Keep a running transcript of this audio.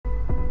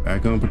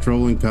Back on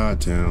patrol in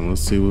Codtown.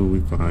 Let's see what we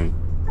find.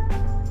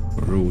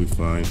 Or who we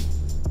find.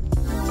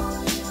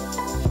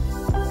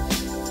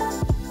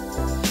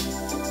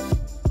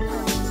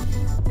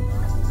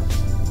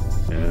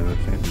 Yeah,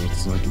 okay,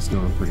 looks like it's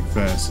going pretty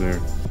fast there.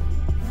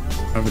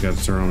 I forgot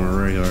to turn on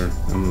my radar.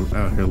 I'm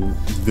out here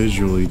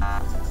visually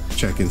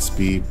checking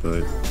speed,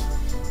 but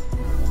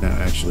not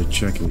actually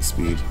checking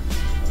speed.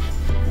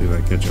 See if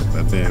I catch up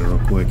that van real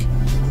quick.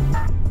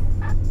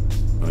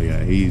 Oh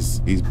yeah, he's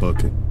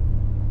booking.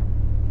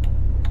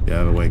 Get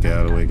out of the way, get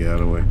out of the way, get out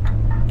of the way.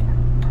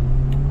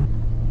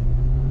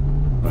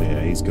 Oh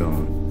yeah, he's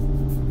gone.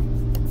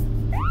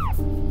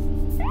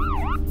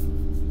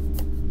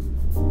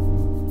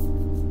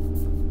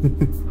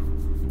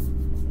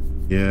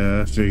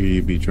 Yeah, I figured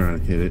you'd be trying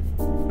to hit it.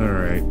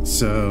 Alright,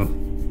 so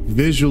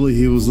visually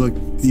he looked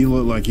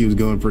like he was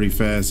going pretty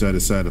fast, so I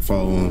decided to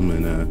follow him,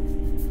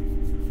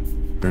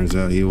 and turns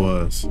out he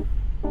was.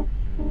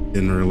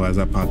 Didn't realize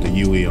I popped a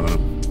UE on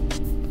him.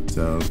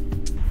 So,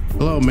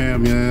 hello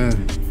ma'am, yeah.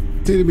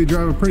 Seem to be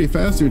driving pretty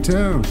fast through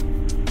town.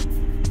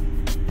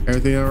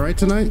 Everything alright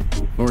tonight?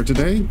 Or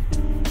today?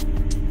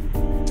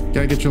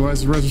 Gotta get your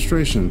license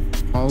registration.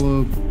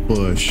 Paula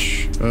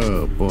Bush.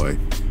 Oh boy.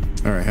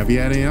 Alright, have you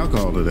had any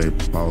alcohol today,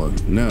 Paula?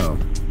 No.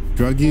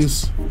 Drug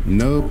use?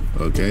 Nope.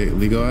 Okay.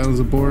 Illegal items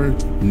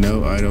aboard?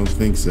 No, I don't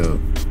think so.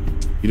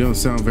 You don't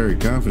sound very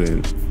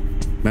confident.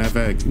 Matter of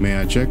fact, may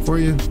I check for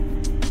you?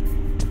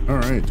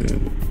 Alright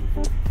then.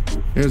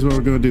 Here's what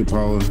we're gonna do,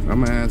 Paula.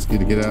 I'm gonna ask you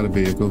to get out of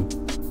the vehicle.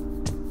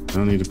 I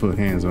don't need to put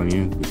hands on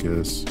you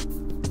because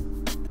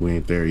we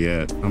ain't there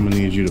yet. I'm gonna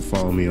need you to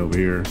follow me over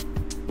here.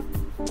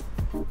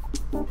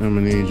 I'm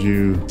gonna need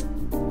you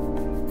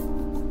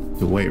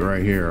to wait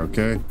right here,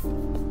 okay?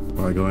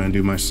 While I go ahead and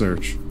do my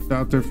search.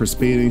 Stopped her for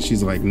speeding.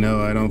 She's like,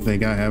 no, I don't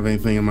think I have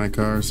anything in my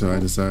car. So I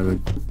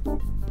decided to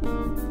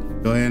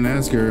go ahead and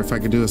ask her if I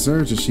could do a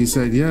search, and she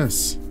said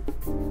yes.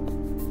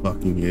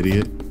 Fucking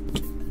idiot.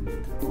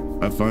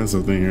 I find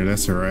something here,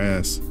 that's her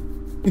ass.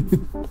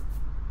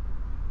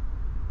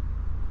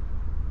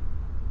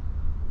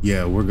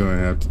 Yeah, we're gonna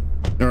have to.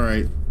 All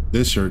right,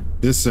 this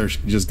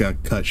search just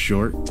got cut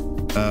short.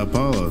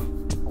 Paula,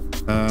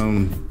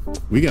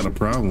 we got a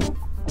problem.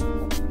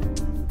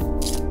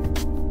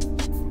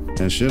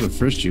 I should have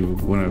frisked you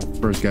when I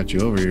first got you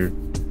over here.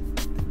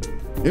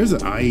 There's an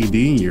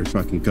IED in your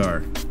fucking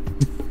car.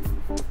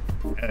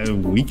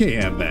 We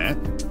can't have that.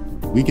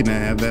 We cannot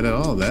have that at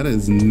all. That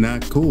is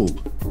not cool.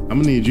 I'm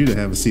gonna need you to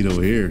have a seat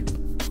over here.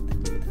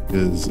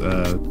 Cause,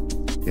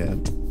 yeah.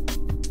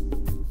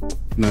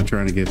 I'm not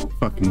trying to get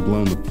fucking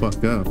blown the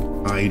fuck up.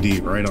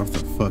 IED right off the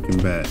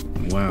fucking bat.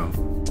 Wow.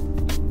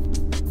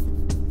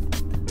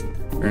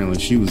 Apparently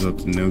she was up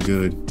to no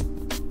good.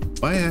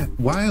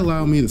 Why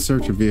allow me to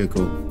search a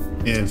vehicle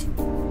if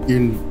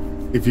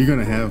you're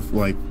gonna have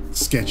like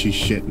sketchy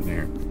shit in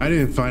there? I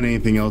didn't find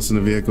anything else in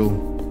the vehicle,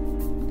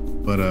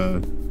 but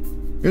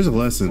here's a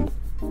lesson.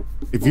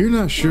 If you're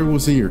not sure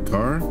what's in your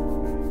car,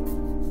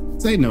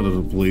 say no to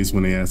the police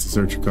when they ask to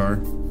search your car.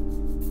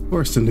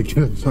 Force them to get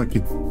a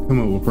fucking come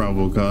up with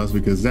probable cause,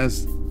 because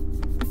that's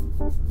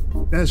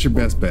your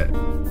best bet.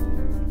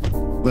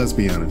 Let's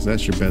be honest,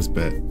 that's your best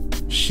bet.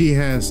 She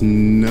has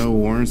no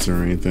warrants or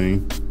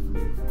anything.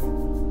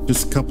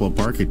 Just a couple of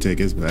parking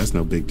tickets, but that's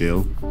no big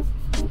deal.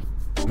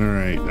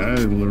 Alright, I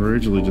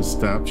originally just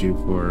stopped you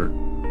for...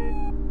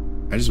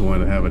 I just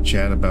wanted to have a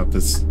chat about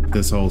this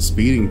whole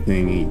speeding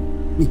thingy.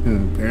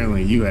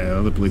 Apparently you had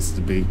other places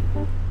to be.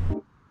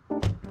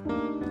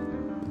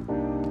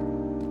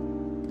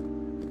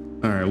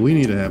 Alright, we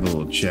need to have a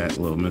little chat,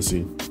 little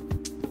missy.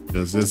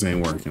 Because this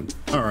ain't working.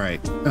 Alright,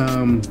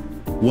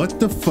 what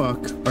the fuck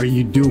are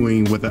you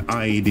doing with an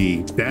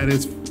IED? That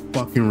is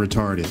fucking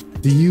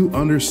retarded. Do you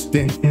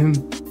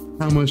understand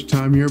how much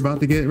time you're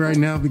about to get right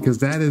now? Because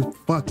that is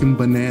fucking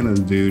bananas,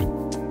 dude.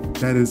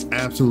 That is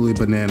absolutely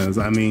bananas.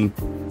 I mean,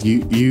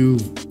 you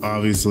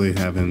obviously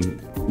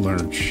haven't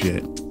learned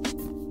shit.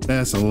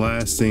 That's the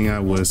last thing I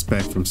would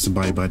expect from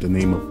somebody by the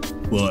name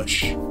of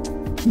Bush.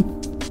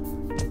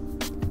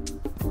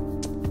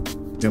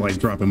 They're like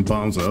dropping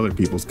bombs on other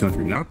people's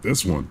country, not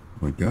this one.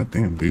 Like,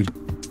 goddamn, dude.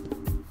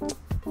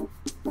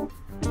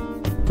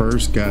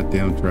 First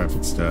goddamn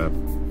traffic stop,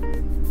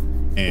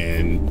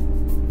 and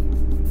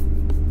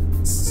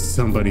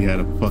somebody had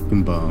a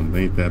fucking bomb.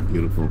 Ain't that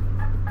beautiful?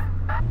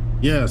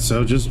 Yeah,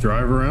 so just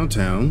drive around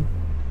town,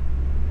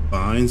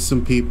 find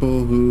some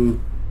people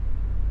who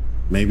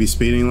may be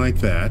speeding like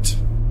that.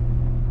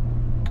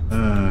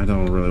 I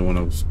don't really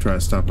want to try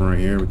to stop them right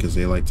here because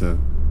they like to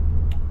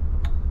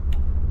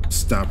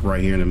stop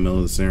right here in the middle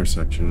of this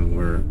intersection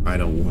where I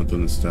don't want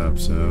them to stop,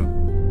 so.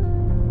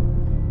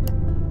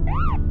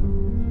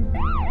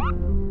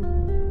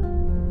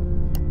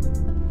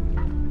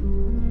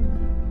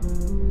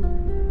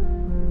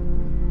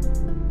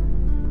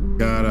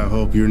 God, I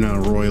hope you're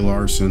not Roy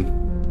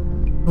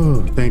Larson.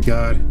 Oh, thank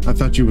God. I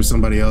thought you were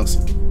somebody else.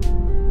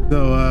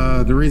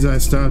 So, the reason I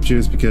stopped you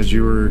is because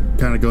you were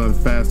kind of going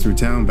fast through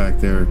town back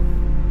there.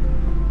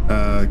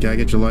 Gotta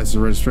get your license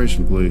and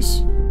registration,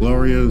 please.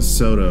 Gloria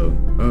Soto.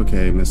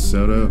 Okay, Miss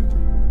Soto.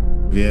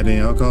 Have you had any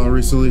alcohol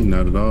recently?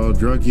 Not at all.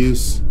 Drug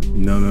use?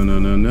 No, no, no,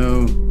 no,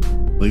 no.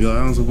 Legal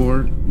items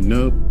aboard?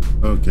 Nope.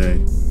 Okay.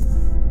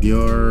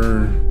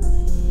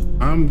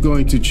 I'm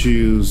going to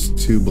choose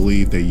to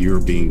believe that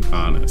you're being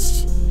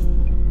honest.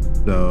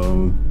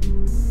 So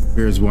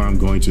here's what I'm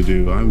going to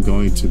do. I'm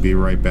going to be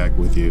right back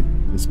with you.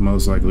 It's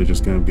most likely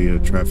just going to be a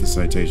traffic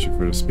citation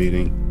for the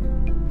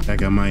speeding.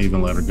 Heck, I might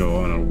even let her go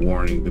on a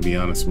warning, to be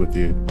honest with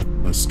you.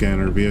 A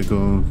scanner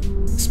vehicle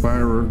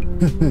expire.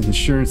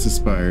 Insurance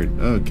expired.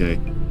 Okay.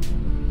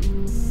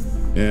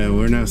 Yeah,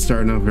 we're not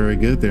starting off very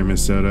good there,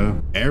 Miss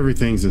Soto.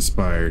 Everything's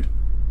expired.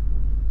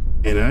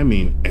 And I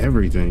mean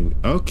everything.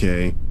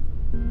 Okay.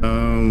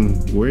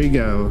 We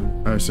got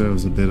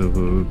ourselves a bit of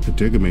a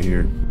predicament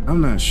here.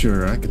 I'm not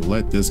sure I could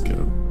let this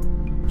go.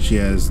 She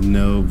has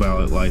no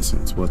valid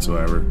license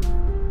whatsoever.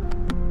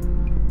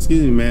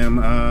 Excuse me, ma'am.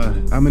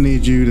 I'm gonna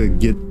need you to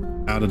get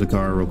out of the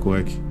car real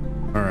quick.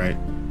 All right.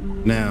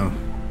 Now,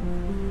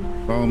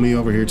 follow me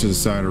over here to the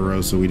side of the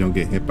road so we don't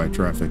get hit by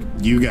traffic.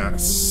 You got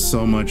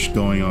so much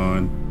going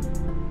on.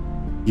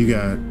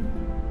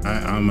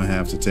 I'm gonna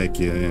have to take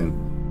you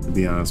in, to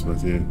be honest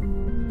with you.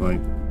 Like,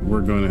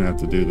 we're gonna have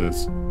to do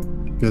this.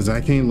 Because I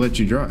can't let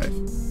you drive.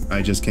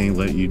 I just can't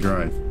let you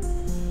drive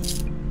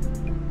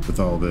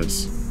with all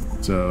this.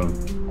 So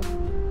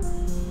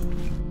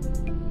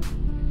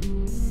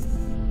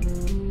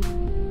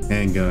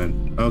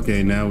handgun.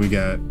 Okay, now we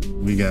got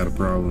a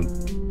problem.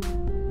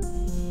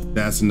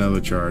 That's another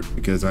charge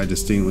because I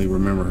distinctly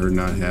remember her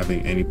not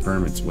having any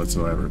permits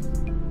whatsoever.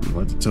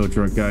 Let the tow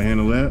truck guy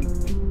handle that.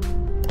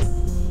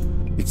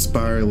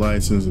 Expired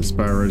license,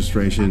 expired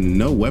registration,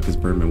 no weapons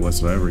permit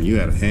whatsoever. You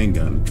had a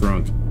handgun in the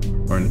trunk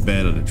or in the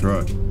bed of the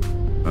truck.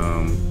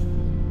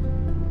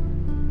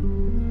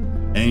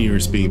 And you were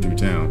speeding through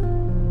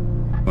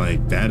town.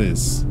 Like, that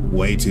is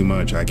way too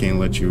much. I can't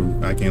let you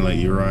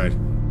ride.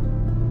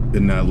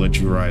 Did not let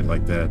you ride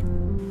like that.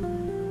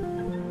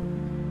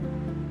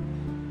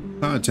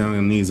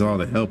 Town needs all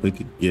the help it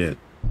could get.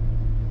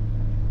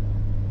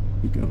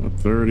 We're going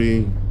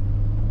 30.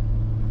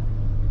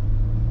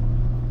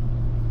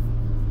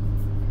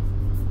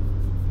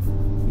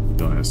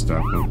 Don't have to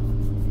stop him.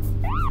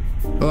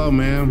 Hello,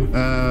 ma'am.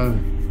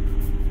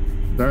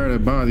 Sorry to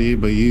bother you,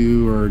 but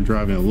you are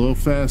driving a little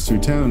fast through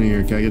town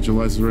here. Can I get your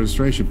license and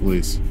registration,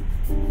 please?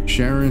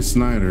 Sharon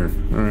Snyder.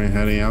 All right,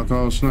 had any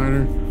alcohol,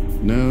 Snyder?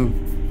 No.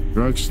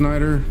 Drug,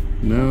 Snyder?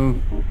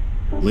 No.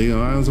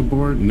 Legal items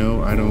aboard?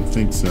 No, I don't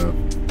think so.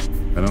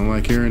 I don't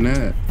like hearing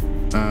that.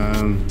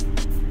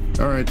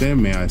 All right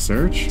then, may I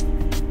search?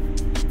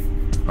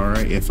 All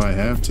right, if I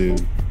have to.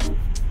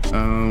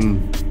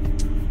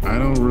 I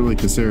don't really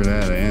consider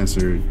that an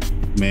answer.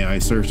 May I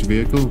search the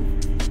vehicle?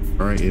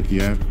 All right, if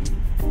you have,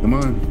 come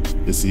on.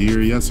 Is it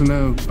your yes or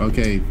no?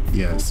 Okay,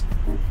 yes.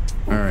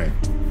 All right,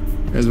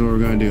 here's what we're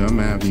gonna do. I'm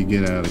gonna have you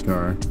get out of the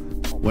car.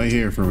 Wait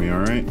here for me,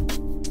 all right?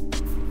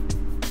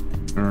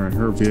 All right,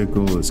 her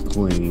vehicle is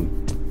clean.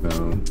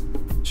 So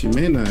she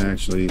may not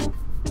actually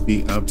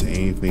be up to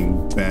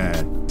anything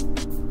bad.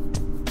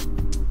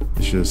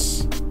 It's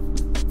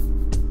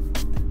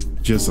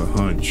just a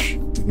hunch.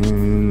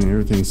 And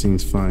everything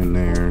seems fine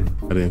there.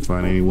 I didn't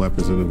find any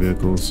weapons in the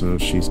vehicle, so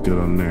she's good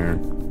on there.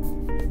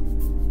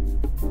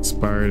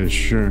 Expired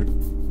insurance.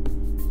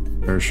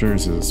 Her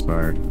insurance is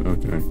expired.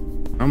 Okay.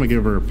 I'm gonna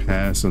give her a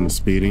pass on the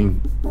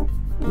speeding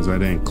because I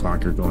didn't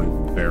clock her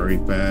going very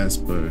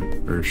fast, but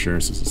her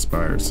insurance is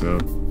expired, so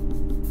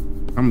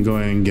I'm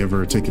going to give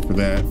her a ticket for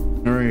that.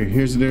 All right,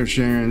 here's the deal,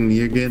 Sharon.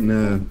 You're getting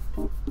a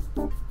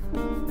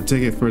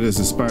ticket for this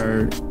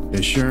expired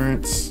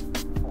insurance,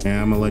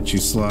 and I'm gonna let you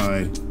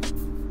slide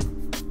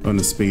on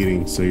the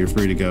speeding, so you're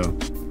free to go.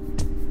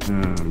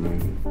 Oh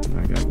man,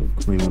 I gotta go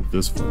clean up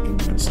this fucking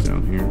mess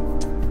down here.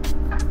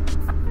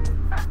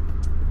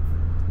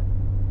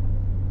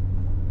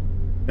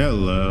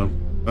 Hello.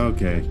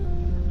 Okay.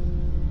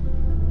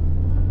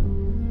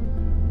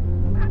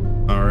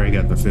 Already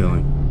got the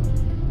feeling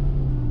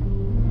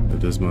that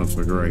this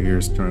motherfucker right here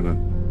is trying to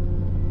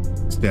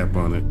step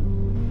on it.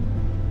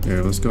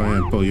 Here, let's go ahead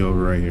and pull you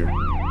over right here.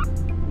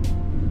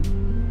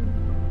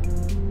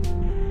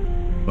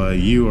 But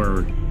you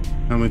are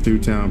coming through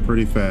town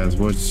pretty fast.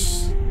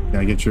 Can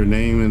I get your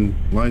name and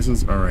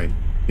license? All right,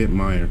 hit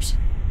Myers.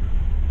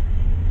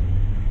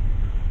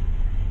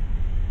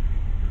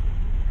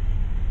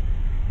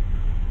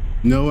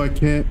 No, I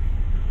can't.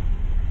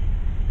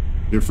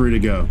 You're free to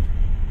go.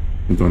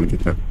 I'm going to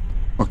get that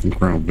fucking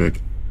Crown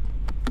Vic.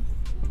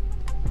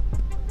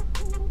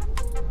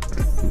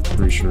 I'm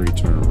pretty sure he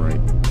turned right.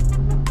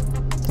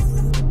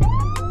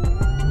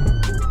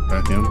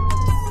 That him?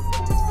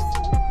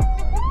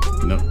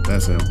 No,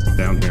 that's him.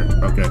 Down here.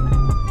 Okay.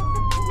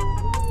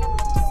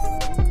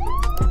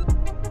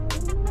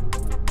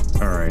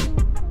 Alright.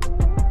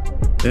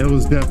 It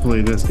was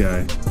definitely this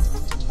guy.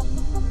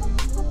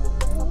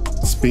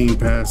 Speeding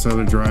past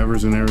other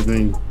drivers and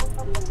everything.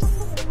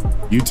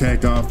 You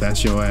tacked off,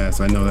 that's your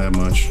ass. I know that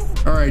much.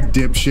 Alright,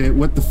 dipshit.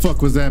 What the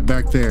fuck was that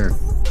back there?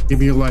 Give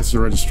me your license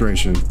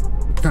registration.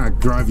 What kind of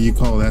driver you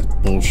call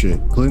that bullshit?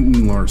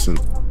 Clinton Larson.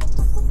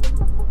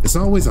 It's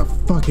always a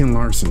fucking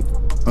larceny.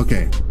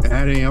 Okay,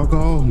 adding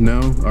alcohol? No.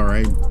 All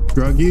right.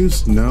 Drug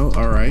use? No.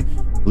 All right.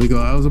 Legal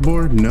hours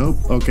aboard? Nope.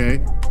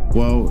 Okay.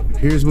 Well,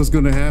 here's what's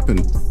gonna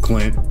happen,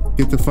 Clint.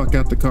 Get the fuck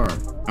out the car.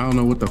 I don't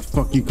know what the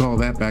fuck you call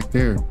that back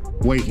there.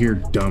 Wait here,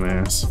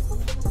 dumbass.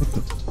 What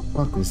the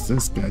fuck is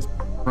this guy's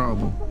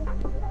problem?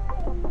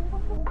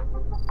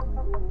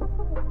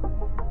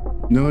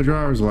 No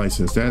driver's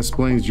license. That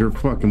explains your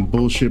fucking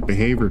bullshit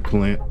behavior,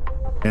 Clint.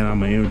 And I'm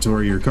gonna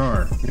inventory your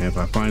car. And if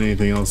I find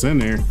anything else in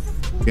there,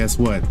 guess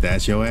what?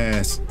 That's your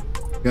ass.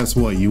 Guess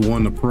what? You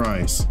won the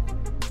prize.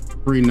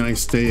 Free night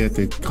stay at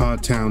the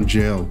Codtown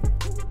jail.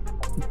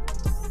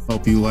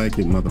 Hope you like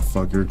it,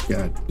 motherfucker.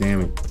 God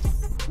damn it.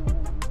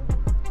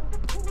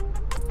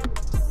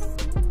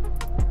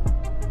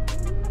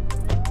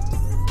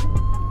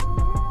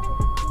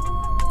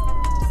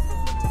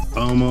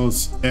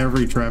 Almost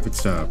every traffic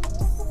stop.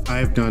 I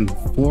have done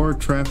 4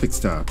 traffic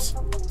stops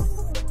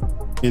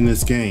in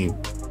this game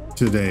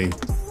today,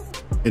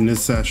 in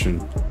this session,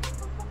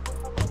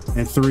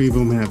 and 3 of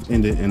them have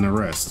ended in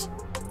arrest.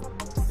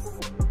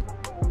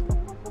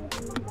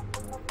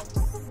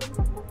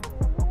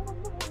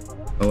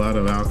 A lot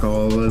of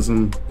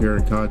alcoholism here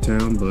in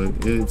Codtown,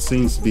 but it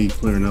seems to be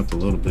clearing up a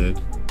little bit.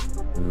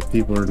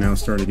 People are now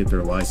starting to get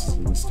their licenses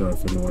and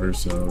stuff in order,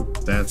 so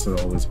that's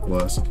always a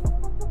plus.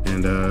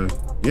 And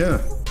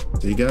yeah,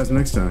 see you guys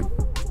next time.